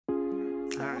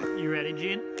You ready,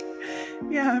 Gene?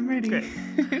 Yeah, I'm ready. Great.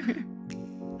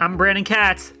 I'm Brandon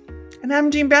Katz. And I'm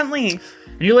Gene Bentley.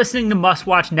 And you're listening to Must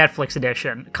Watch Netflix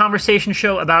Edition, a conversation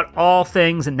show about all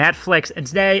things Netflix. And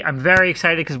today I'm very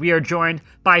excited because we are joined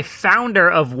by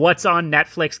founder of What's on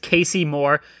Netflix, Casey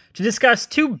Moore, to discuss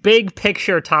two big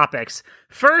picture topics.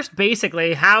 First,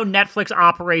 basically, how Netflix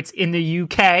operates in the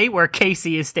UK, where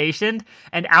Casey is stationed,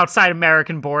 and outside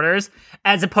American borders,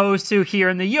 as opposed to here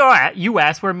in the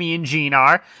US, where me and Gene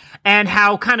are, and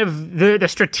how kind of the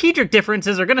strategic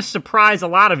differences are going to surprise a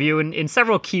lot of you in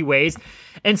several key ways.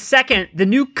 And second, the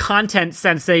new content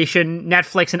sensation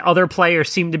Netflix and other players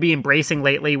seem to be embracing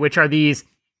lately, which are these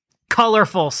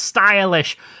colorful,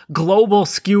 stylish, global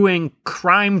skewing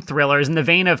crime thrillers in the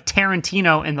vein of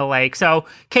Tarantino and the like. So,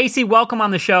 Casey, welcome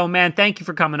on the show, man. Thank you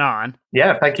for coming on.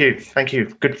 Yeah, thank you. Thank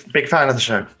you. Good, big fan of the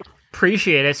show.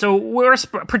 Appreciate it. So we're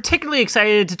particularly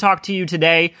excited to talk to you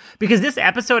today because this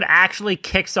episode actually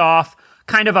kicks off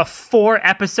kind of a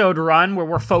 4-episode run where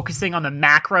we're focusing on the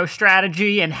macro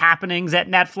strategy and happenings at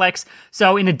Netflix.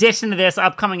 So in addition to this,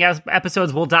 upcoming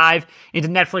episodes will dive into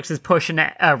Netflix's push in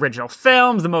original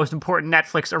films, the most important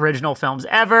Netflix original films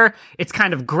ever, its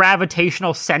kind of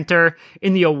gravitational center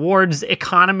in the awards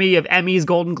economy of Emmys,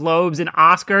 Golden Globes, and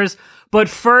Oscars. But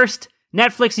first,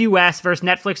 Netflix US versus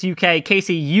Netflix UK.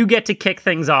 Casey, you get to kick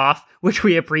things off, which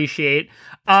we appreciate.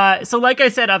 So like I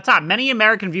said up top, many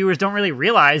American viewers don't really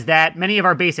realize that many of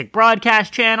our basic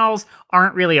broadcast channels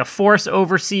aren't really a force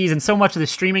overseas, and so much of the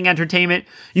streaming entertainment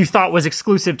you thought was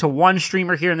exclusive to one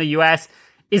streamer here in the US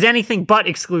is anything but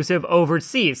exclusive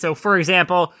overseas. So for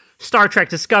example, Star Trek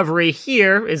Discovery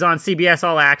here is on CBS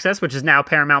All Access, which is now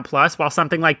Paramount Plus, while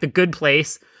something like The Good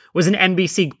Place was an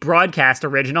NBC broadcast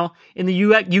original. In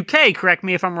the UK, correct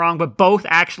me if I'm wrong, but both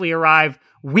actually arrived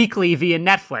weekly via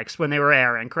Netflix when they were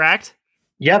airing, correct?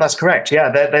 Yeah, that's correct. Yeah,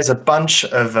 there's a bunch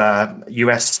of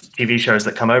US TV shows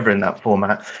that come over in that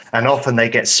format, and often they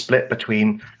get split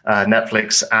between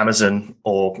Netflix, Amazon,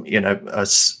 or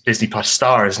Disney Plus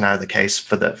Star is now the case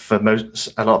for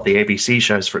a lot of the ABC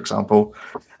shows, for example.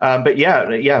 But yeah,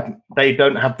 they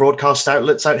don't have broadcast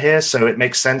outlets out here, so it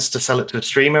makes sense to sell it to a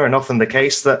streamer, and often the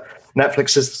case that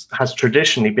Netflix has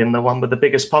traditionally been the one with the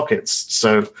biggest pockets,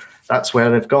 so that's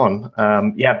where they've gone.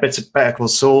 Better Call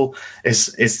Saul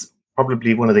is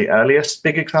probably one of the earliest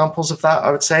big examples of that,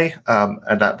 I would say,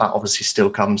 and that obviously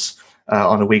still comes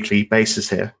on a weekly basis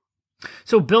here.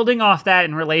 So building off that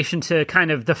in relation to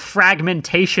kind of the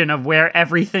fragmentation of where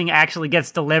everything actually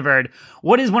gets delivered,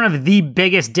 what is one of the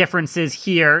biggest differences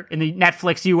here in the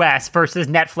Netflix US versus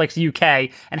Netflix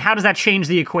UK, and how does that change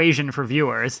the equation for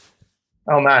viewers?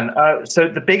 Oh, man. So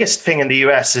the biggest thing in the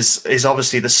US is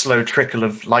obviously the slow trickle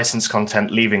of licensed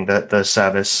content leaving the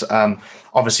service.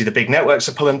 Obviously, the big networks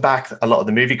are pulling back. A lot of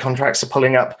the movie contracts are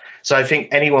pulling up. So I think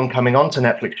anyone coming onto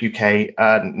Netflix UK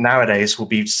nowadays will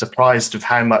be surprised of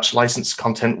how much licensed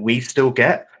content we still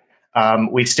get.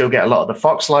 We still get a lot of the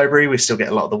Fox library. We still get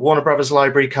a lot of the Warner Brothers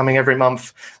library coming every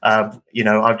month.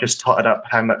 I've just totted up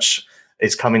how much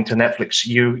is coming to Netflix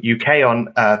UK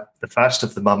on the first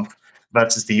of the month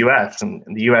versus the US. And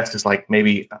the US is like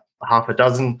maybe half a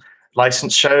dozen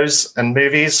licensed shows and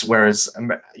movies, whereas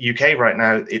UK right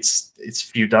now it's a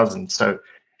few dozen. So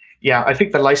yeah, I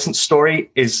think the license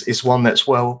story is one that's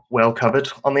well covered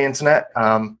on the internet.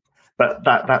 But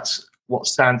that's what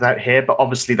stands out here. But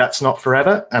obviously that's not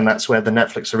forever, and that's where the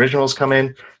Netflix originals come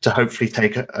in to hopefully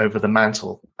take over the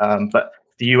mantle. But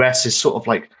the US is sort of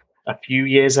like a few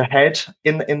years ahead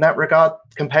in that regard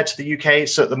compared to the UK.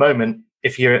 So at the moment,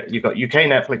 if you've got UK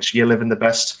Netflix, you're living the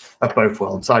best of both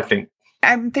worlds, I think.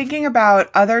 I'm thinking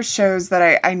about other shows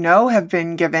that I know have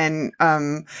been given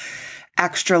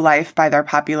extra life by their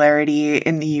popularity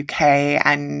in the UK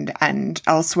and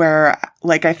elsewhere.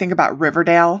 Like I think about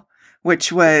Riverdale,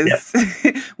 which was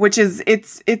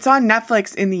it's on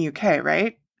Netflix in the UK,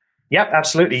 right? Yep,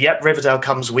 absolutely. Yep, Riverdale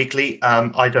comes weekly.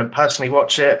 I don't personally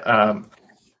watch it,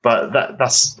 but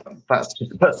that's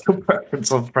just a personal preference,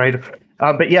 I'm afraid.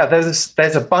 But yeah,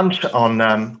 there's a bunch on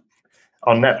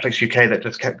Netflix UK that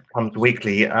just comes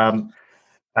weekly. And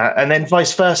then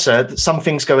vice versa, some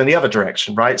things go in the other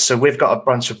direction, right? So we've got a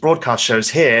bunch of broadcast shows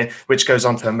here, which goes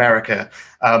on to America.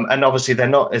 And obviously they're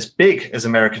not as big as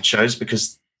American shows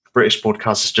because British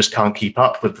broadcasters just can't keep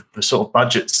up with the sort of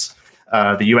budgets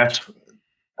the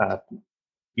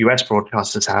US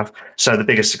broadcasters have. So the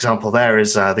biggest example there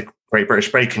is the Great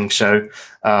British Baking Show,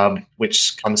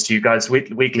 which comes to you guys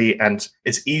weekly, and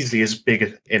it's easily as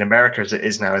big in America as it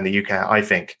is now in the UK, I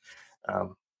think.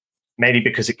 Mainly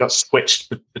because it got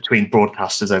switched between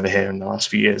broadcasters over here in the last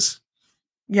few years.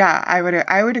 Yeah, I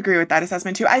would agree with that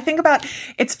assessment too. I think about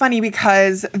it's funny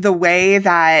because the way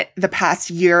that the past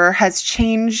year has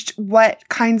changed what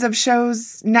kinds of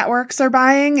shows networks are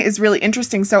buying is really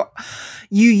interesting. So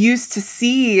you used to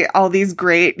see all these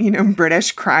great,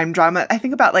 British crime drama. I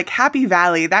think about like Happy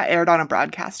Valley that aired on a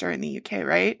broadcaster in the UK,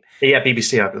 right? Yeah,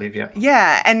 BBC, I believe. Yeah.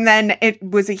 Yeah. And then it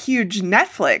was a huge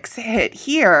Netflix hit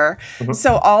here. Mm-hmm.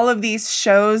 So all of these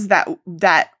shows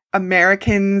that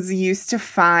Americans used to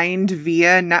find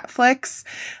via Netflix,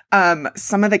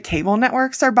 some of the cable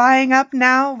networks are buying up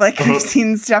now. Like Mm-hmm. I've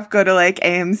seen stuff go to like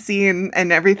AMC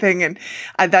and everything. And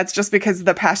that's just because of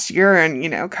the past year and,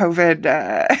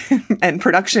 COVID and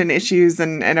production issues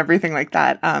and everything like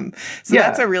that. So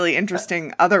that's a really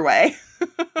interesting other way.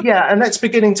 Yeah, and that's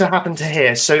beginning to happen to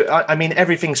here. So, I mean,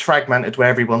 everything's fragmented where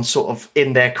everyone's sort of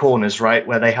in their corners, right?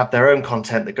 Where they have their own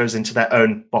content that goes into their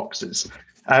own boxes.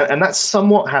 And that's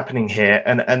somewhat happening here.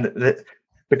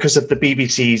 Because of the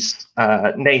BBC's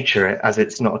nature, as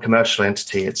it's not a commercial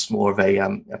entity, it's more of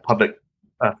a public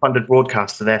funded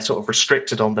broadcaster. They're sort of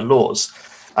restricted on the laws.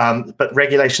 But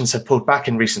regulations have pulled back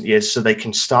in recent years so they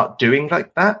can start doing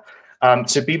like that.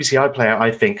 So BBC iPlayer,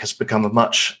 I think, has become a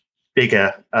much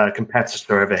bigger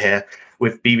competitor over here,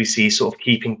 with BBC sort of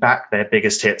keeping back their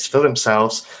biggest hits for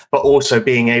themselves, but also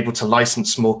being able to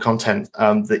license more content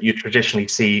that you traditionally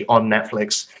see on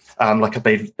Netflix. Like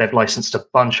they've licensed a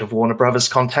bunch of Warner Brothers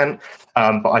content,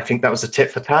 but I think that was a tit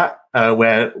for tat,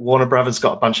 where Warner Brothers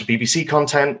got a bunch of BBC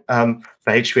content for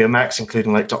HBO Max,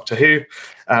 including like Doctor Who,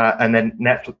 and then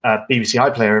BBC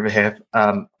iPlayer over here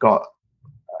got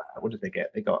what did they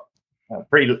get? They got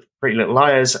Pretty Little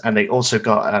Liars, and they also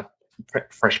got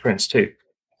Fresh Prince too.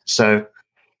 So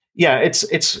yeah, it's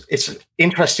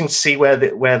interesting to see where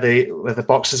the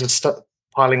boxes are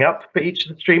piling up for each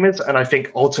of the streamers, and I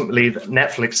think ultimately that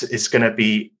Netflix is going to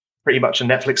be pretty much a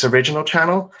Netflix original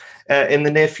channel in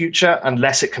the near future,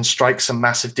 unless it can strike some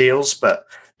massive deals. But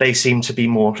they seem to be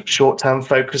more short-term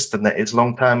focused than that is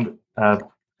long-term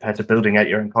compared to building out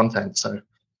your own content. So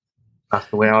that's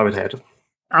the way I would head.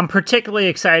 I'm particularly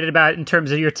excited about, in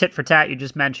terms of your tit for tat you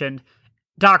just mentioned,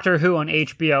 Doctor Who on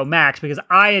HBO Max, because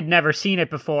I had never seen it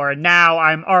before, and now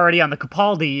I'm already on the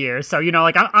Capaldi years. So,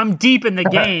 I'm deep in the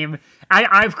game.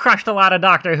 I've crushed a lot of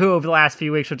Doctor Who over the last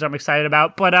few weeks, which I'm excited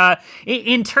about. But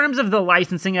in terms of the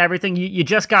licensing and everything, you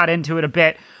just got into it a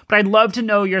bit. But I'd love to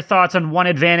know your thoughts on one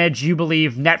advantage you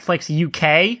believe Netflix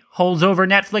UK holds over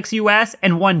Netflix US,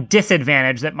 and one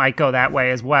disadvantage that might go that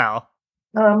way as well.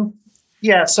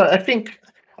 Yeah, so I think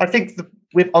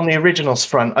on the originals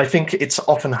front, I think it's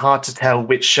often hard to tell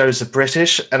which shows are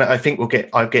British, and I think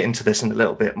I'll get into this in a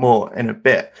little bit more in a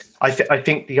bit. I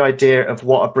think the idea of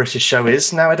what a British show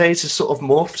is nowadays is sort of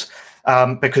morphed,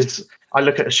 because I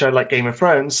look at a show like Game of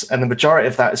Thrones, and the majority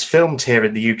of that is filmed here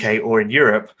in the UK or in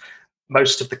Europe.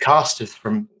 Most of the cast is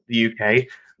from the UK,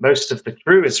 most of the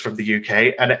crew is from the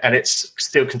UK, and it's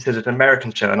still considered an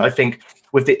American show. And I think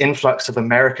with the influx of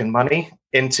American money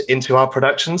into our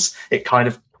productions, it kind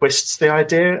of twists the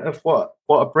idea of what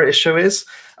a British show is.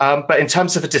 But in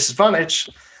terms of a disadvantage,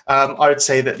 I would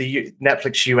say that the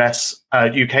Netflix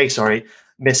UK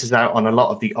misses out on a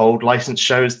lot of the old licensed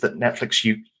shows that Netflix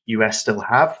US still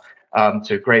have.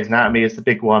 So Grey's Anatomy is the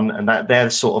big one, and that they're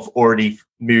sort of already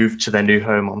moved to their new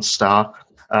home on Star.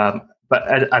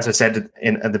 But as I said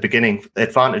at the beginning, the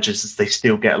advantage is they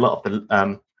still get a lot of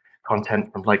the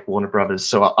content from like Warner Brothers.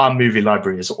 So our movie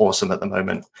library is awesome at the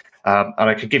moment. And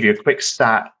I could give you a quick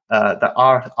stat that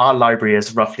our library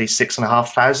is roughly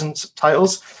 6,500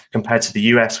 titles compared to the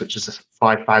US, which is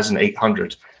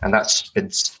 5,800. And that's been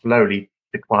slowly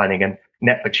declining, and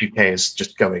Netflix UK is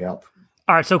just going up.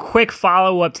 All right, so quick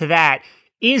follow-up to that.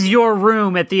 Is your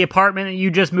room at the apartment that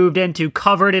you just moved into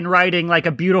covered in writing like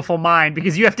a beautiful mind?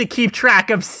 Because you have to keep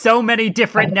track of so many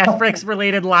different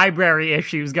Netflix-related library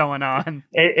issues going on.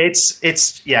 It is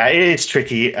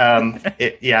tricky.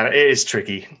 It is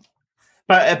tricky.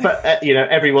 But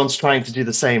everyone's trying to do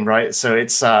the same, right? So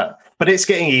but it's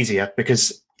getting easier,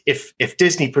 because if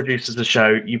Disney produces a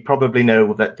show, you probably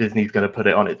know that Disney's going to put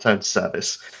it on its own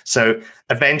service. So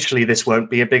eventually this won't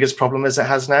be as big a problem as it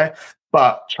has now.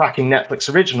 But tracking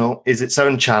Netflix original is its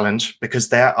own challenge, because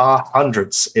there are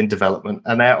hundreds in development,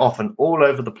 and they're often all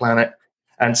over the planet.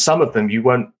 And some of them you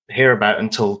won't hear about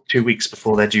until 2 weeks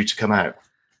before they're due to come out.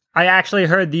 I actually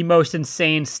heard the most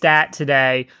insane stat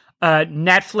today.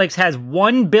 Netflix has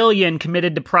 $1 billion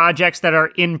committed to projects that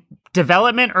are in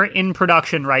development or in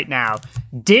production right now.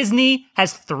 Disney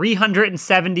has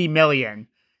 $370 million.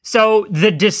 So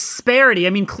the disparity,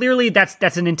 I mean, clearly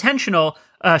that's an intentional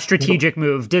strategic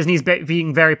move. Disney's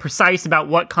being very precise about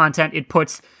what content it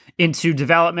puts into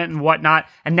development and whatnot,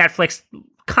 and Netflix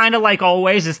kind of like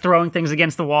always is throwing things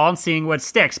against the wall and seeing what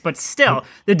sticks. But still,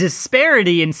 the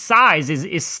disparity in size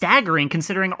is staggering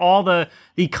considering all the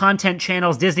content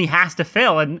channels Disney has to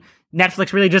fill, and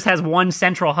Netflix really just has one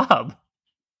central hub.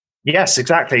 Yes,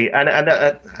 exactly. And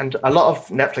a lot of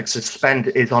Netflix's spend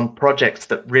is on projects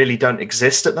that really don't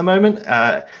exist at the moment,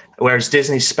 whereas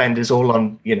Disney's spend is all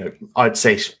on, I'd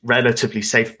say relatively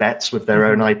safe bets with their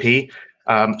own IP.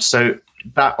 So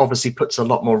that obviously puts a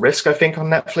lot more risk, I think, on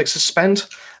Netflix's spend.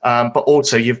 But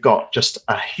also you've got just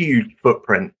a huge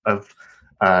footprint of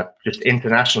just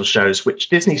international shows, which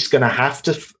Disney's going to have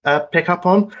to pick up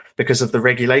on because of the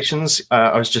regulations.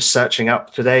 I was just searching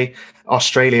up today.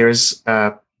 Australia is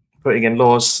putting in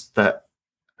laws that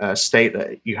state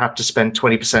that you have to spend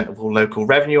 20% of all local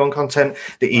revenue on content.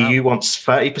 The EU wants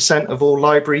 30% of all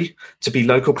library to be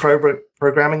local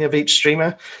programming of each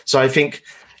streamer. So I think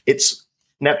it's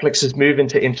Netflix's move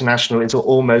into international is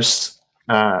almost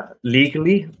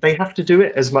legally they have to do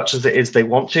it as much as it is they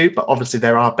want to, but obviously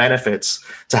there are benefits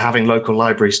to having local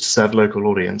libraries to serve local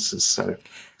audiences. So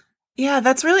yeah,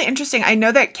 that's really interesting. I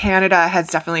know that Canada has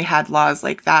definitely had laws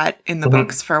like that in the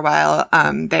books for a while.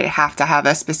 They have to have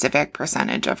a specific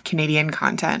percentage of Canadian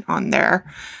content on their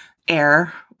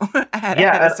air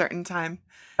at a certain time.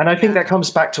 And I think that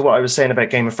comes back to what I was saying about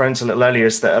Game of Thrones a little earlier,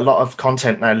 is that a lot of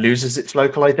content now loses its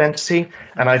local identity.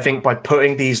 And I think by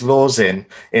putting these laws in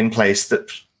place that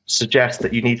suggest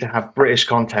that you need to have British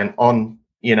content on,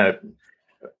 with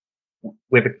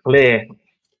a clear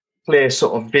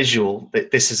sort of visual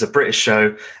that this is a British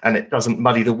show and it doesn't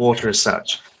muddy the water as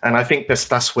such. And I think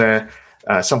that's where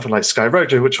something like Sky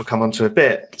Rojo, which we'll come on to a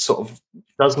bit, sort of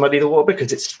does muddy the water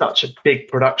because it's such a big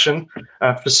production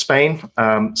for Spain.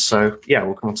 So yeah,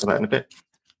 we'll come on to that in a bit.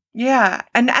 Yeah.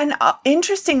 And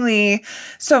interestingly,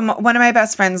 so one of my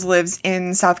best friends lives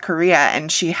in South Korea and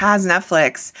she has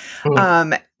Netflix.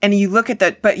 And you look at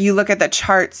the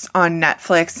charts on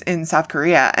Netflix in South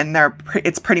Korea, and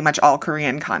it's pretty much all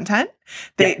Korean content.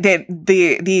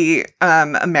 The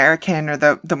American or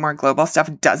the more global stuff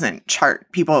doesn't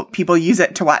chart. People use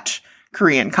it to watch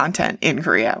Korean content in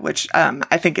Korea, which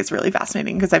I think is really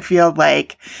fascinating because I feel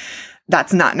like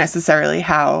that's not necessarily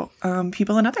how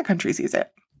people in other countries use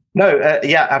it. No,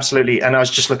 yeah, absolutely. And I was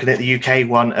just looking at the UK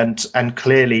one, and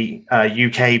clearly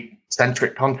UK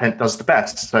centric content does the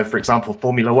best. So, for example,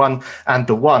 Formula One and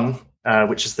The One,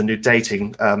 which is the new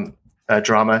dating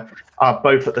drama, are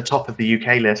both at the top of the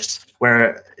UK list,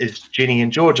 whereas Ginny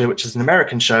and Georgia, which is an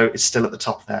American show, is still at the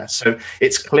top there. So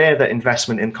it's clear that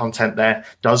investment in content there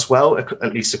does well,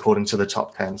 at least according to the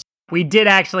top 10. We did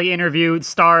actually interview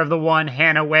star of The One,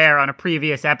 Hannah Ware, on a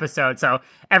previous episode. So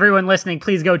everyone listening,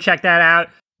 please go check that out.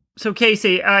 So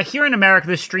Casey, here in America,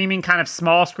 the streaming kind of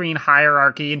small screen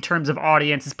hierarchy in terms of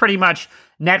audience is pretty much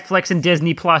Netflix and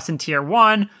Disney Plus in tier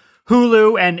 1,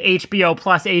 Hulu and HBO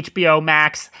Plus, HBO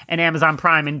Max, and Amazon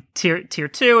Prime in tier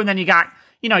 2, and then you got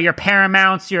your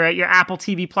Paramounts, your Apple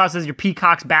TV Pluses, your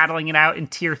Peacocks battling it out in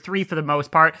tier 3 for the most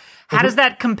part. How does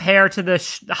that compare to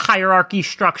the hierarchy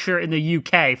structure in the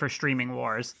UK for streaming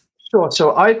wars? Sure.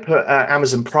 So I put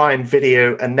Amazon Prime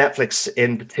Video and Netflix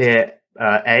in tier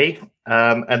A.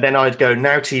 And then I'd go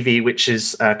Now TV, which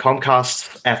is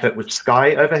Comcast's effort with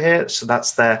Sky over here. So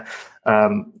that's their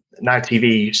Now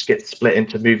TV. You just get split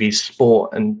into movies,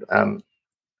 sport, and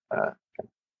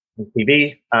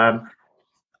TV.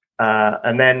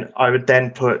 And then I would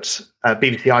then put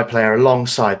BBC iPlayer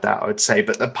alongside that, I would say.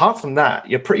 But apart from that,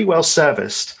 you're pretty well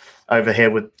serviced over here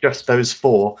with just those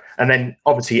 4. And then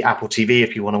obviously Apple TV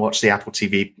if you want to watch the Apple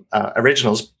TV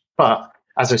originals. But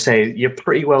as I say, you're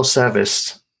pretty well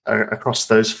serviced across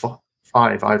those 5,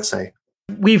 I'd say.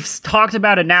 We've talked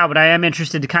about it now, but I am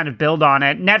interested to kind of build on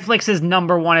it. Netflix's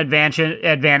number one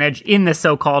advantage in the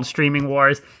so-called streaming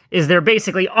wars is their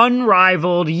basically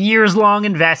unrivaled years-long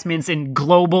investments in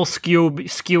global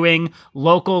skewing,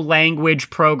 local language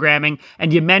programming.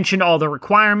 And you mentioned all the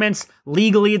requirements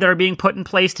legally that are being put in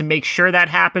place to make sure that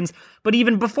happens. But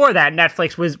even before that,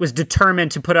 Netflix was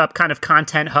determined to put up kind of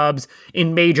content hubs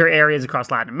in major areas across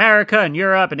Latin America and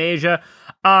Europe and Asia.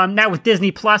 Now with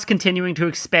Disney Plus continuing to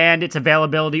expand its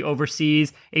availability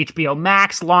overseas, HBO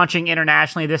Max launching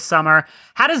internationally this summer,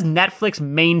 how does Netflix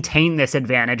maintain this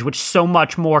advantage with so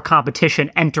much more competition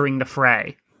entering the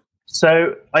fray?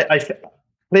 So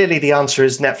clearly the answer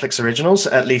is Netflix originals,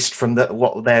 at least from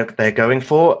what they're going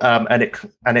for, and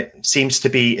it seems to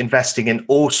be investing in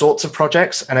all sorts of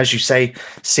projects. And as you say,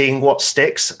 seeing what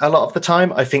sticks a lot of the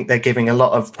time. I think they're giving a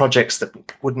lot of projects that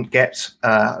wouldn't get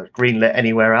greenlit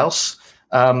anywhere else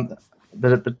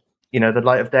the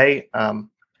light of day.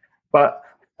 But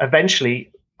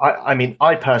eventually, I mean,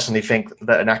 I personally think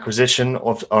that an acquisition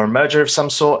or a merger of some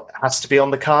sort has to be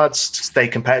on the cards to stay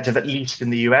competitive, at least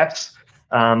in the US.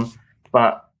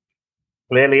 But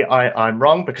clearly, I'm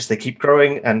wrong because they keep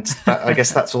growing, and I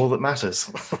guess that's all that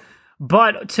matters.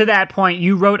 But to that point,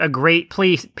 you wrote a great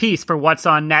piece for What's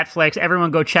on Netflix.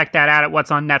 Everyone go check that out at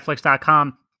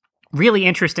whatsonnetflix.com. Really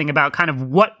interesting about kind of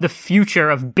what the future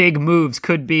of big moves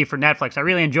could be for Netflix. I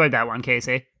really enjoyed that one,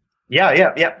 Casey.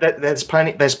 Yeah. There's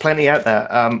plenty out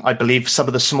there. I believe some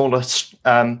of the smallest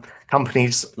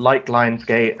companies like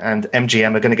Lionsgate and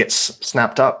MGM are going to get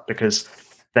snapped up because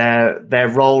their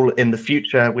role in the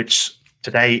future, which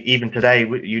even today,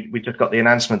 we just got the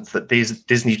announcement that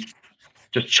Disney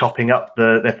just chopping up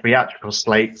their theatrical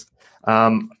slate.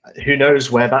 Who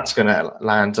knows where that's going to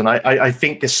land? And I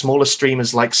think the smaller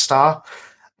streamers like Star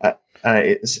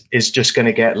is just going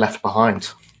to get left behind,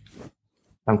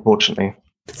 unfortunately.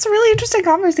 It's a really interesting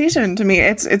conversation to me.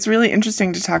 It's really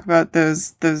interesting to talk about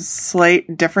those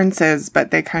slight differences,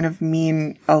 but they kind of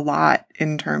mean a lot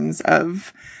in terms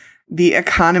of the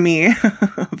economy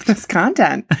of this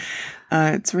content.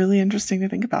 It's really interesting to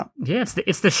think about. Yeah,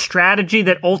 it's the strategy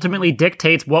that ultimately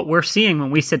dictates what we're seeing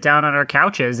when we sit down on our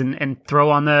couches and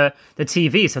throw on the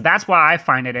TV. So that's why I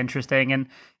find it interesting. And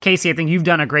Casey, I think you've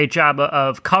done a great job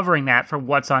of covering that for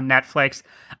What's on Netflix.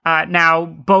 Now,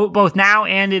 both now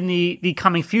and in the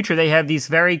coming future, they have these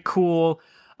very cool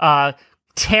Quentin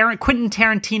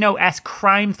Tarantino-esque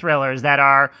crime thrillers that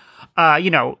are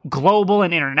global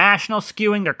and international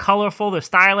skewing. They're colorful, they're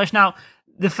stylish. Now,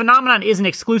 the phenomenon isn't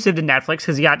exclusive to Netflix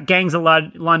because you got Gangs of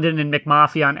London and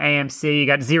McMafia on AMC. You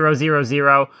got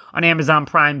 000 on Amazon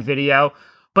Prime Video.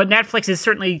 But Netflix is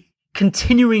certainly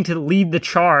continuing to lead the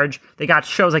charge. They got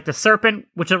shows like The Serpent,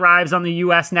 which arrives on the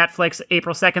US Netflix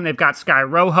April 2nd. They've got Sky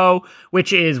Rojo,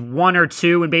 which is 1 or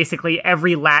 2 in basically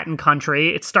every Latin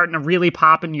country. It's starting to really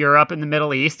pop in Europe and the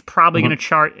Middle East. Probably going to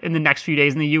chart in the next few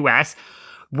days in the US.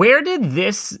 Where did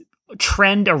this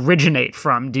trend originate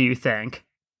from, do you think?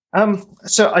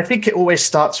 So I think it always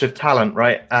starts with talent,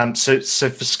 right? So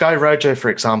for Sky Rojo, for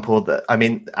example,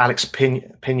 Alex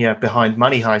Pina behind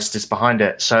Money Heist is behind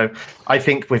it. So I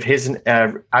think with his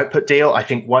output deal, I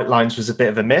think White Lines was a bit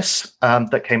of a miss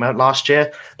that came out last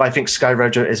year. But I think Sky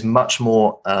Rojo is much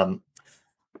more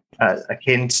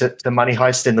akin to Money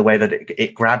Heist in the way that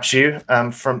it grabs you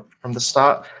from the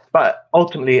start. But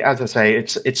ultimately, as I say,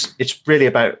 it's really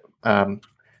about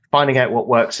finding out what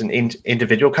works in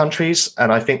individual countries.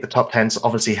 And I think the top 10s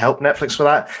obviously help Netflix with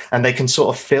that. And they can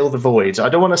sort of fill the voids. I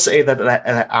don't want to say that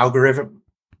they're algorithm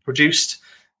produced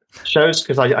shows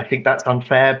because I think that's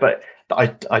unfair, but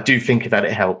I do think that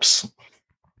it helps.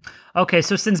 Okay,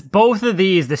 so since both of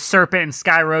these, The Serpent and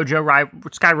Sky Rojo,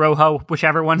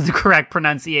 whichever one's the correct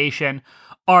pronunciation,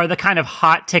 are the kind of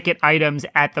hot ticket items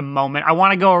at the moment, I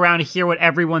want to go around and hear what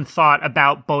everyone thought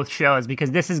about both shows,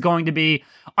 because this is going to be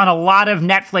on a lot of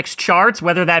Netflix charts,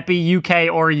 whether that be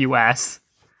UK or US.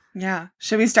 Yeah.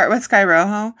 Should we start with Sky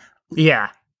Rojo? Yeah.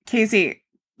 Casey,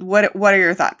 what are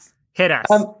your thoughts? Hit us.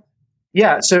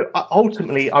 Yeah, so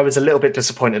ultimately, I was a little bit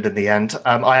disappointed in the end.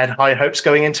 I had high hopes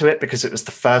going into it because it was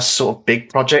the first sort of big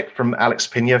project from Alex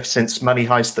Pina since Money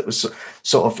Heist that was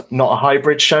sort of not a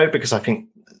hybrid show, because I think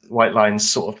White Lines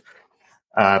sort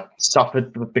of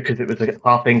suffered because it was a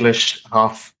half English,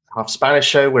 half Spanish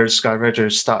show, whereas Sky Rojo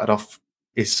started off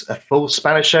is a full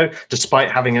Spanish show,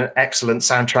 despite having an excellent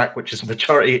soundtrack, which is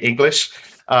majority English.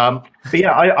 But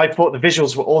yeah, I thought the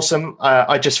visuals were awesome.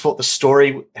 I just thought the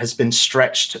story has been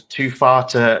stretched too far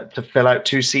to fill out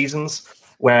 2 seasons,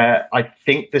 where I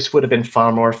think this would have been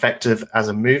far more effective as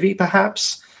a movie,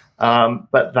 perhaps.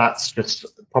 But that's just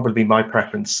probably my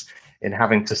preference in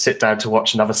having to sit down to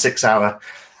watch another 6-hour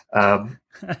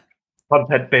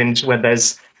content binge when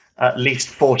there's at least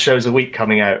 4 shows a week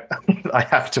coming out. I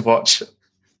have to watch.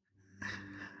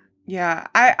 Yeah,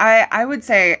 I would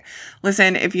say,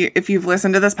 listen, if you've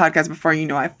listened to this podcast before, you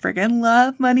know I friggin'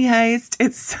 love Money Heist.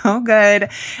 It's so good.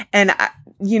 And,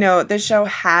 the show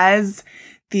has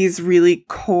these really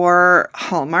core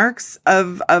hallmarks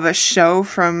of a show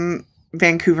from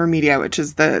Vancouver Media, which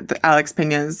is the Alex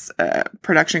Pina's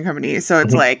production company. So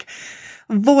it's like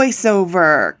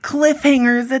voiceover,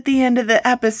 cliffhangers at the end of the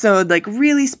episode, like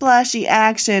really splashy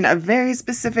action, a very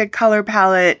specific color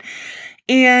palette.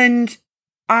 And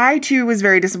I, too, was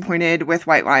very disappointed with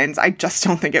White Lines. I just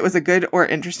don't think it was a good or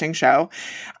interesting show.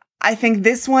 I think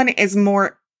this one is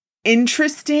more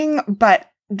interesting,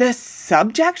 but the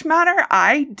subject matter,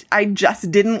 I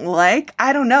just didn't like.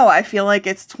 I don't know. I feel like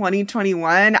it's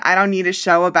 2021. I don't need a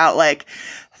show about,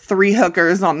 3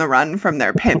 hookers on the run from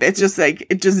their pimp. It's just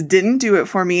it just didn't do it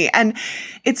for me. And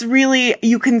it's really,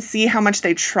 you can see how much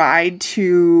they tried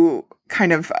to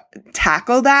kind of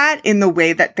tackle that in the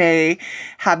way that they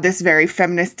have this very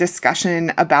feminist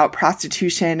discussion about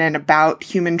prostitution and about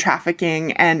human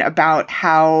trafficking and about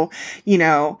how, you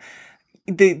know,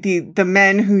 the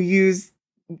men who use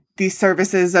these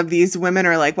services of these women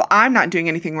are like, well, I'm not doing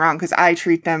anything wrong because I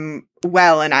treat them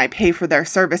well and I pay for their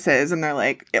services. And they're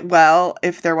like, well,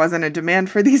 if there wasn't a demand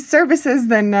for these services,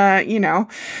 then, you know,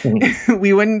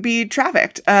 we wouldn't be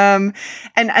trafficked. And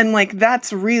like,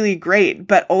 that's really great.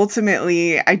 But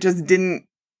ultimately,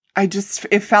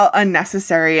 it felt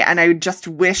unnecessary. And I just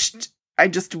wished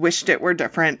it were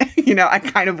different. You know, I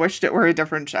kind of wished it were a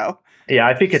different show. Yeah,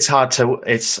 I think it's hard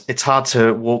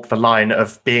to walk the line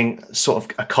of being sort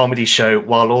of a comedy show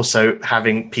while also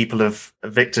having people of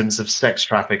victims of sex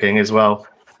trafficking as well.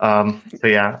 So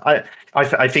yeah,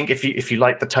 I think if you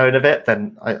like the tone of it,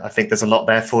 then I think there's a lot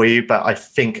there for you. But I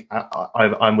think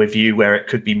I'm with you where it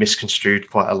could be misconstrued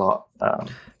quite a lot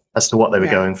as to what they were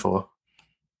going for.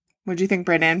 What do you think,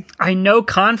 Brandon? I know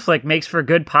conflict makes for a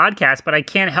good podcast, but I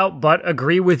can't help but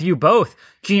agree with you both.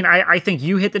 Gene, I think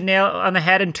you hit the nail on the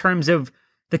head in terms of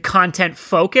the content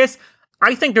focus.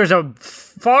 I think there's a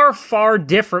far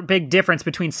big difference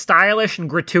between stylish and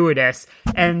gratuitous,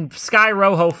 and Sky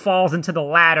Rojo falls into the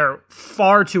latter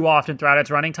far too often throughout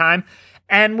its running time.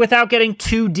 And without getting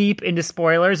too deep into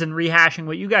spoilers and rehashing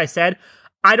what you guys said,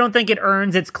 I don't think it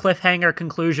earns its cliffhanger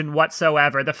conclusion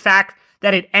whatsoever. The fact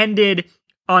that it ended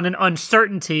on an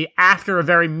uncertainty after a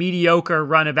very mediocre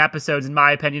run of episodes, in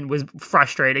my opinion, was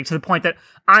frustrating to the point that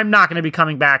I'm not going to be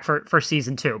coming back for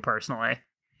season 2, personally.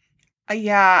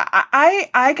 Yeah,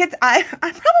 I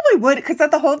probably would, because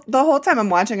the whole time I'm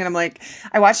watching it, I'm like,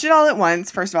 I watched it all at once.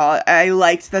 First of all, I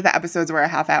liked that the episodes were a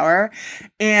half hour,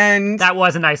 and that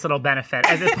was a nice little benefit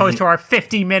as opposed to our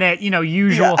 50-minute,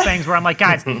 usual things where I'm like,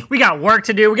 guys, we got work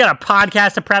to do, we got a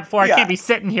podcast to prep for. I can't be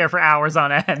sitting here for hours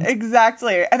on end.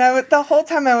 Exactly, and the whole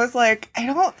time I was like, I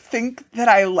don't think that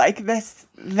I like this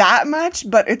that much,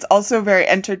 but it's also very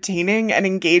entertaining and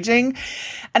engaging.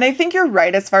 And I think you're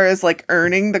right as far as like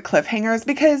earning the cliffhangers,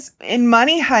 because in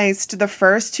Money Heist, the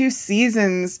first 2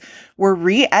 seasons were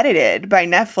re-edited by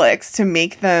Netflix to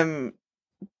make them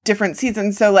different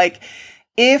seasons. So like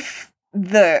if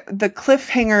the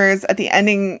cliffhangers at the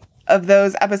ending of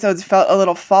those episodes felt a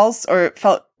little false, or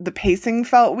the pacing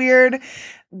felt weird,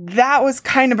 that was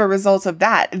kind of a result of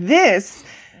that.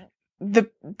 The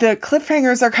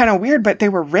cliffhangers are kind of weird, but they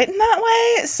were written that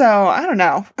way, so I don't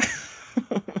know.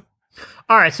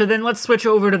 All right, so then let's switch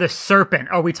over to The Serpent.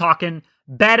 Are we talking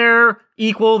better,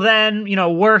 equal than,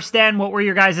 worse than? What were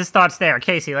your guys' thoughts there?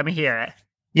 Casey, let me hear it.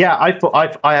 Yeah,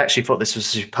 I actually thought this was a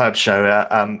superb show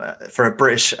for a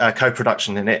British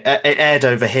co-production, and it aired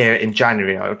over here in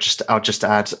January. I'll just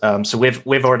add. So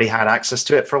we've already had access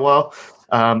to it for a while,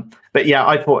 but yeah,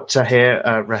 I thought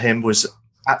Tahir Rahim was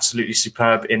absolutely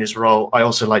superb in his role. I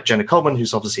also like Jenna Coleman,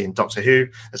 who's obviously in Doctor Who,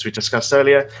 as we discussed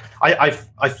earlier. I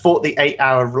thought the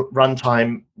 8-hour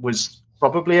runtime was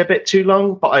probably a bit too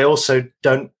long, but I also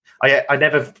I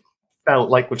never felt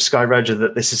like with Sky Rojo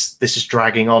that this is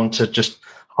dragging on to just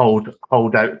hold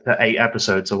out to 8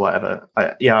 episodes or whatever.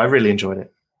 I really enjoyed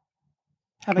it.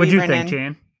 How about What'd you Brennan?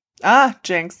 think, Gene?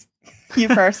 Jinx, you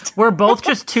first. We're both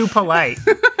just too polite.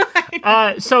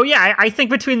 So yeah, I think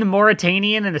between the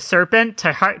Mauritanian and the Serpent,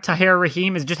 Tahir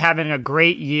Rahim is just having a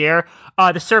great year.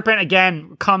 The Serpent,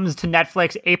 again, comes to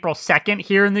Netflix April 2nd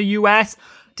here in the US.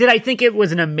 Did I think it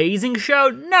was an amazing show?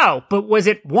 No. But was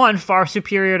it, 1, far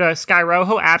superior to Sky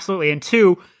Rojo? Absolutely. And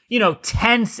 2,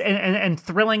 tense and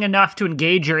thrilling enough to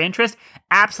engage your interest?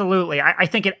 Absolutely. I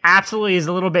think it absolutely is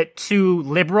a little bit too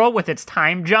liberal with its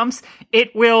time jumps.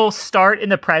 It will start in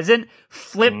the present,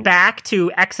 flip back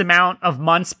to X amount of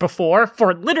months before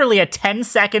for literally a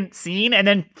 10-second scene, and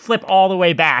then flip all the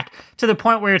way back to the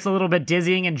point where it's a little bit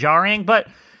dizzying and jarring. But,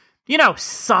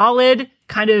 solid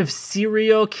kind of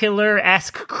serial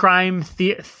killer-esque crime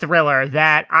thriller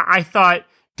that I thought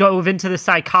dove into the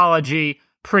psychology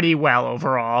pretty well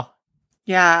overall.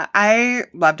 Yeah, I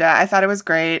loved it. I thought it was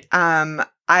great.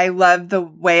 I loved the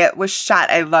way it was shot.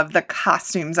 I loved the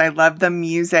costumes. I loved the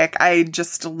music. I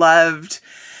just loved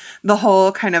the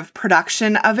whole kind of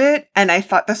production of it. And I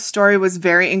thought the story was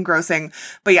very engrossing.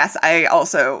 But yes, I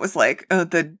also was like, oh,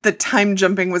 the time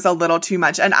jumping was a little too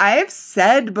much. And I've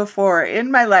said before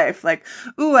in my life, like,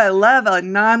 ooh, I love a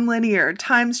nonlinear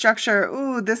time structure.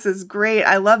 Ooh, this is great.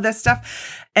 I love this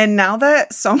stuff. And now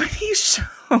that so many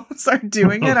shows are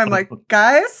doing it, I'm like,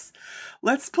 guys,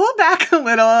 let's pull back a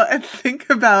little and think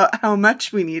about how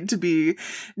much we need to be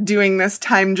doing this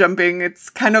time jumping. It's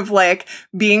kind of like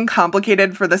being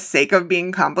complicated for the sake of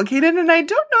being complicated. And I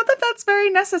don't know that that's very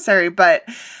necessary, but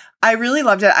I really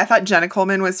loved it. I thought Jenna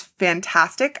Coleman was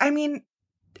fantastic. I mean,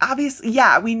 obviously,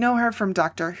 yeah, we know her from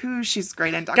Doctor Who. She's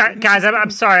great in Doctor Who. Guys,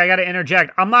 I'm sorry, I got to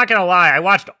interject. I'm not going to lie. I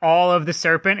watched all of The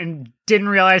Serpent and didn't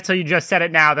realize till you just said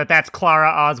it now that that's Clara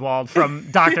Oswald from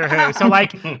Doctor Who. So,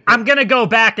 like, I'm going to go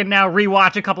back and now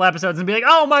rewatch a couple episodes and be like,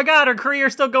 oh my God, her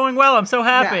career's still going well. I'm so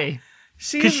happy. Yeah.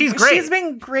 She's great. She's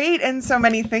been great in so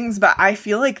many things, but I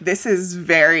feel like this is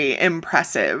very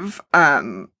impressive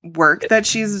work that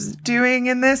she's doing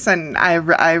in this, and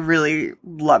I really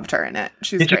loved her in it.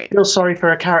 She's great. Did you feel sorry for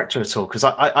her character at all? Because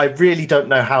I really don't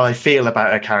know how I feel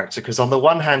about her character, because on the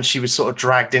one hand, she was sort of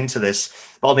dragged into this,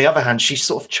 but on the other hand, she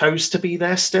sort of chose to be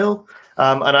there still.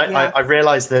 I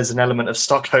realize there's an element of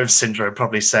Stockholm syndrome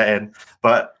probably set in,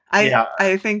 but...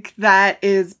 I think that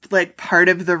is like part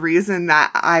of the reason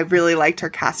that I really liked her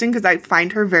casting, because I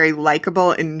find her very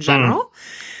likable in general.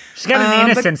 She's got an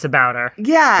innocence about her.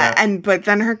 But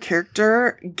then her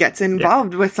character gets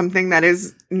involved with something that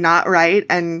is not right,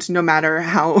 and no matter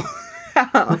how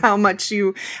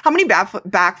many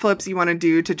backflips you want to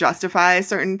do to justify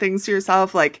certain things to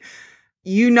yourself, like,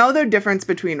 you know the difference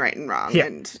between right and wrong. Yeah.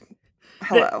 And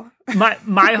hello.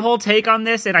 My whole take on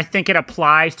this, and I think it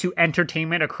applies to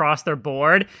entertainment across the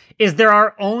board, is there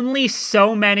are only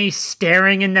so many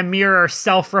staring in the mirror,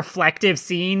 self-reflective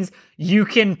scenes you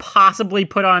can possibly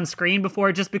put on screen before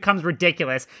it just becomes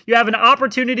ridiculous. You have an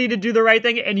opportunity to do the right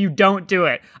thing, and you don't do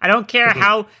it. I don't care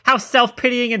how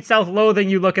self-pitying and self-loathing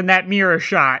you look in that mirror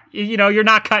shot. You know, you're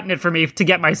not cutting it for me to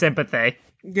get my sympathy.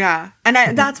 Yeah.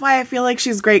 And that's why I feel like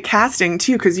she's great casting,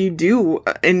 too, because you do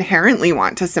inherently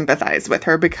want to sympathize with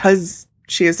her because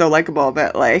she is so likable.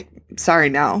 But, like, sorry,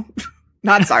 no.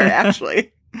 Not sorry,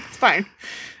 actually. It's fine.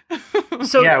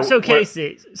 So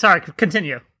Casey, sorry,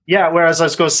 continue. Yeah, whereas I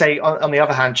was going to say, on the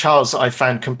other hand, Charles, I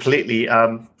found completely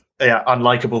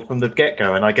unlikable from the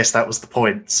get-go, and I guess that was the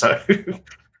point. So,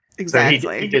 exactly.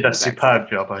 So he did a superb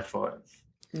job, I thought.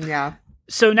 Yeah.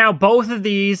 So now both of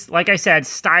these, like I said,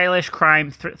 stylish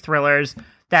crime thrillers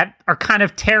that are kind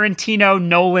of Tarantino,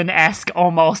 Nolan-esque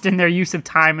almost in their use of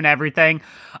time and everything.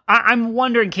 I'm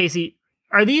wondering, Casey,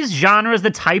 are these genres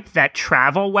the type that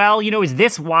travel well? You know, is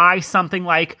this why something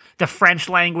like the French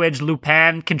language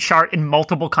Lupin can chart in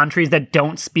multiple countries that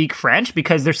don't speak French?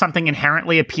 Because there's something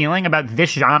inherently appealing about this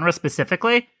genre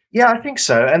specifically? Yeah, I think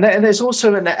so. And there's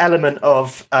also an element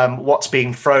of what's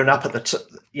being thrown up at the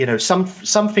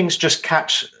some things just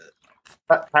catch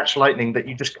lightning that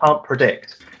you just can't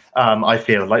predict. I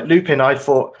feel like Lupin, I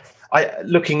thought,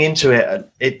 looking into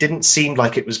it, it didn't seem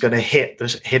like it was going to hit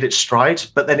its stride,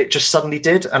 but then it just suddenly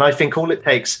did. And I think all it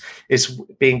takes is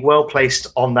being well placed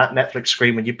on that Netflix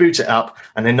screen when you boot it up,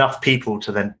 and enough people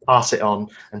to then pass it on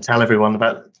and tell everyone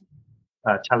about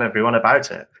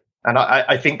it. And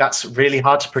I think that's really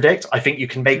hard to predict. I think you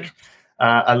can make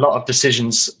a lot of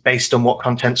decisions based on what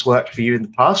content's worked for you in the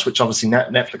past, which obviously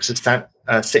Netflix is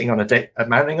sitting on a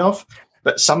mounting of.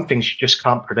 But some things you just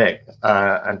can't predict.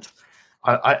 And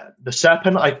The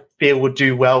Serpent, I feel, would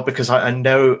do well because I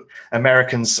know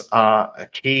Americans are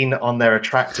keen on their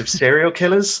attractive serial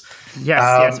killers.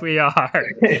 Yes, we are.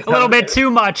 A little bit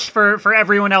too much for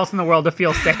everyone else in the world to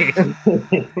feel safe.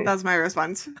 That's my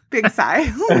response. Big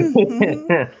sigh.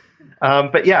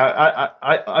 But yeah,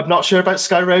 I'm not sure about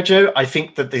Sky Rojo. I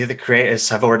think that the creators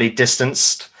have already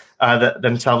distanced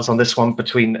themselves on this one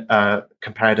between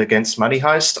compared against Money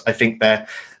Heist. I think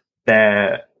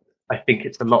I think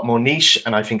it's a lot more niche,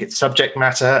 and I think its subject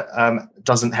matter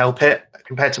doesn't help it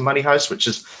compared to Money Heist, which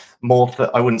is more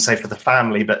for, I wouldn't say for the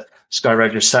family, but Sky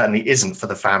Rojo certainly isn't for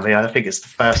the family. I think it's the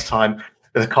first time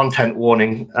the content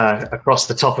warning across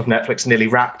the top of Netflix nearly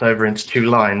wrapped over into 2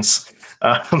 lines.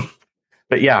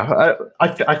 But yeah,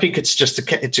 I think it's just a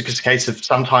case of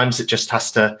sometimes it just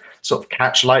has to sort of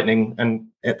catch lightning, and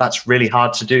that's really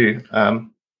hard to do,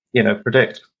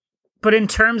 predict. But in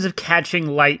terms of catching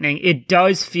lightning, it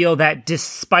does feel that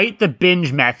despite the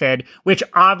binge method, which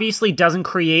obviously doesn't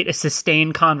create a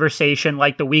sustained conversation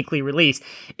like the weekly release,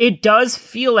 it does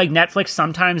feel like Netflix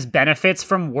sometimes benefits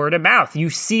from word of mouth. You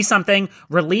see something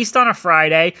released on a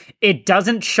Friday, it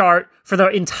doesn't chart for the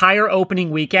entire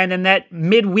opening weekend, and that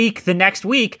midweek, the next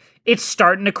week, it's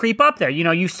starting to creep up there. You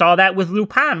know, you saw that with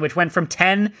Lupin, which went from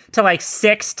 10 to like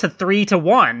 6 to 3 to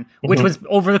 1, which was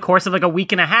over the course of like a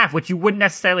week and a half, which you wouldn't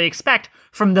necessarily expect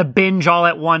from the binge all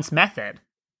at once method.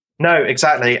 No,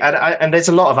 exactly. And there's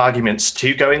a lot of arguments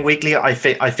to going weekly. I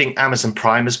think Amazon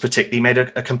Prime has particularly made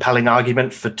a compelling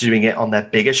argument for doing it on their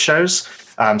biggest shows,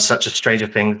 such as Stranger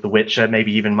Things, The Witcher,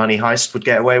 maybe even Money Heist would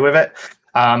get away with it.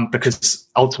 Because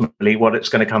ultimately what it's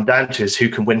going to come down to is who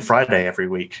can win Friday every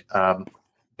week.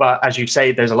 but as you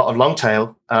say, there's a lot of long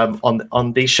tail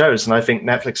on these shows, and I think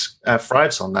Netflix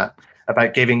thrives on that,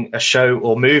 about giving a show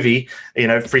or movie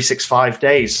 365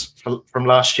 days from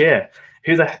last year.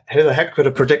 Who the heck could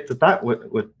have predicted that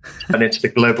would turn into the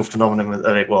global phenomenon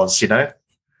that it was?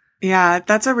 Yeah,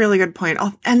 that's a really good point.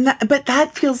 But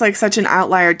that feels like such an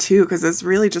outlier too, because it's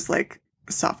really just like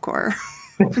softcore,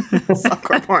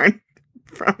 softcore porn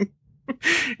from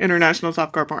international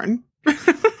softcore porn.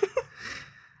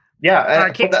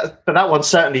 Yeah, but that one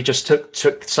certainly just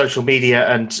took social media,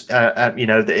 and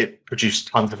it produced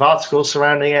tons of articles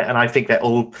surrounding it, and I think that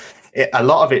a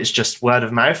lot of it is just word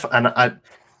of mouth, and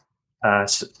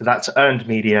so that's earned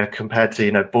media compared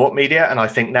to bought media, and I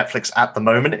think Netflix at the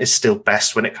moment is still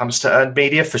best when it comes to earned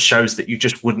media for shows that you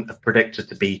just wouldn't have predicted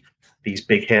to be these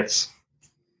big hits.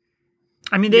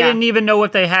 I mean, they didn't even know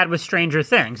what they had with Stranger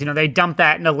Things. They dumped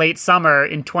that in the late summer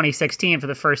in 2016 for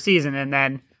the first season, and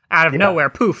then out of nowhere,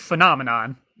 poof,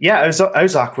 phenomenon. Yeah,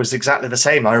 Ozark was exactly the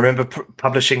same. I remember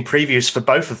publishing previews for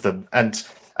both of them, and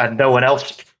no one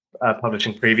else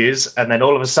publishing previews, and then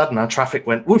all of a sudden our traffic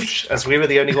went whoosh, as we were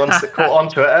the only ones that caught on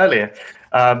to it earlier.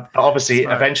 But obviously,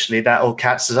 eventually that all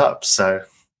catches up. So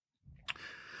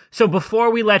before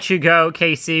we let you go,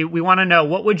 Casey, we want to know,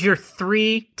 what would your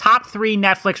top three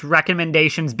Netflix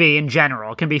recommendations be in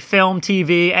general? It can be film,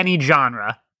 TV, any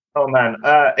genre. Oh man,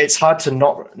 it's hard to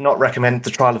not recommend The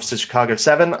Trial of Chicago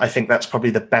 7. I think that's probably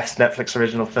the best Netflix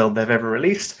original film they've ever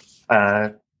released.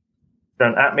 Don't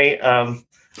at me. And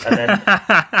then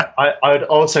I would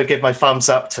also give my thumbs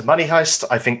up to Money Heist.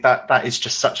 I think that is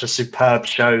just such a superb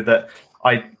show that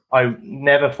I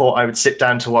never thought I would sit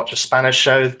down to watch a Spanish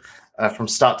show from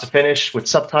start to finish with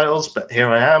subtitles, but here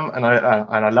I am, and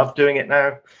I love doing it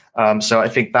now. So I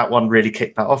think that one really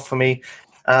kicked that off for me.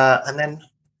 And then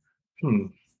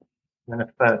a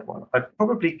third one, I'd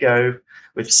probably go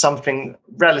with something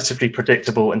relatively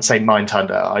predictable and say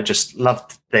Mindhunter. I just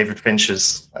loved David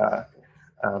Fincher's.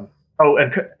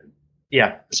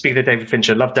 Speaking of David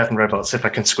Fincher, love Death and Robots. If I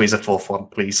can squeeze a fourth one,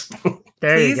 please.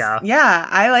 Please. You go. Yeah,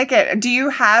 I like it. Do you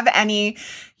have any,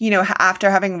 after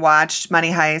having watched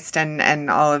Money Heist and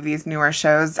all of these newer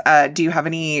shows, do you have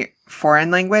any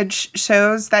foreign language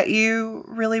shows that you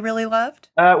really, really loved?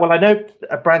 Well, I know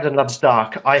Brandon loves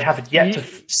Dark. I haven't yet to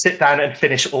sit down and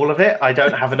finish all of it. I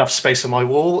don't have enough space on my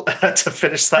wall to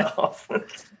finish that off.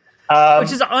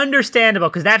 Which is understandable,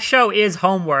 because that show is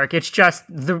homework. It's just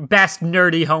the best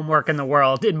nerdy homework in the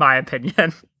world, in my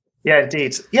opinion. Yeah,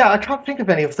 indeed. Yeah, I can't think of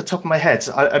any off the top of my head.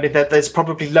 I mean, there's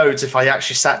probably loads if I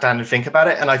actually sat down and think about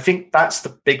it. And I think that's the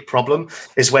big problem,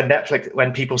 is when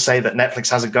people say that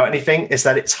Netflix hasn't got anything, is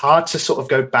that it's hard to sort of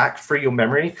go back through your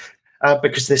memory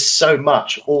because there's so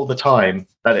much all the time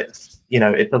that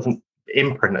it doesn't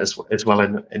imprint as well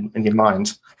in your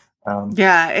mind.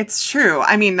 Yeah, it's true.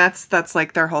 I mean, that's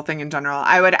like their whole thing in general.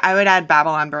 I would add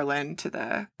Babylon Berlin to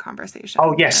the conversation.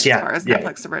 Oh yes, as far as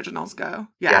Netflix originals go.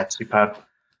 Yeah, superb.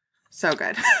 So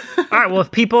good. All right, well,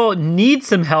 if people need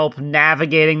some help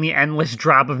navigating the endless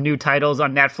drop of new titles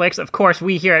on Netflix, of course,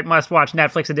 we here at Must Watch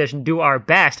Netflix Edition do our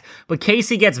best, but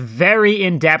Casey gets very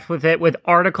in-depth with it, with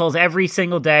articles every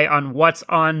single day on what's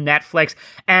on Netflix,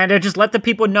 and just let the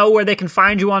people know where they can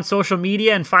find you on social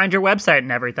media and find your website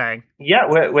and everything. Yeah,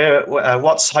 we're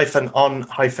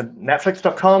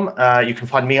what's-on-netflix.com. You can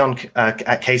find me on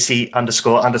at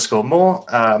Casey__more,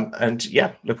 and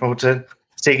look forward to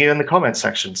seeing you in the comment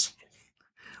sections.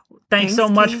 Thanks so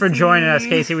much for joining us,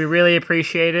 Casey. We really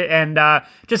appreciate it. And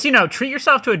just, treat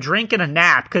yourself to a drink and a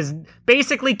nap, because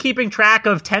basically keeping track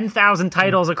of 10,000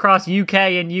 titles across UK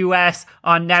and US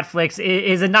on Netflix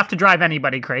is enough to drive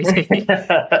anybody crazy.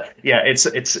 Yeah, it's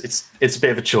a bit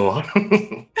of a chore.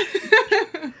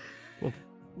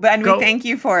 And we thank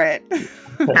you for it.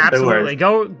 Absolutely.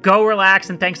 Go relax,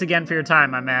 and thanks again for your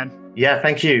time, my man. Yeah,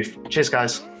 thank you. Cheers,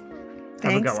 guys.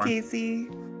 Thanks, Casey.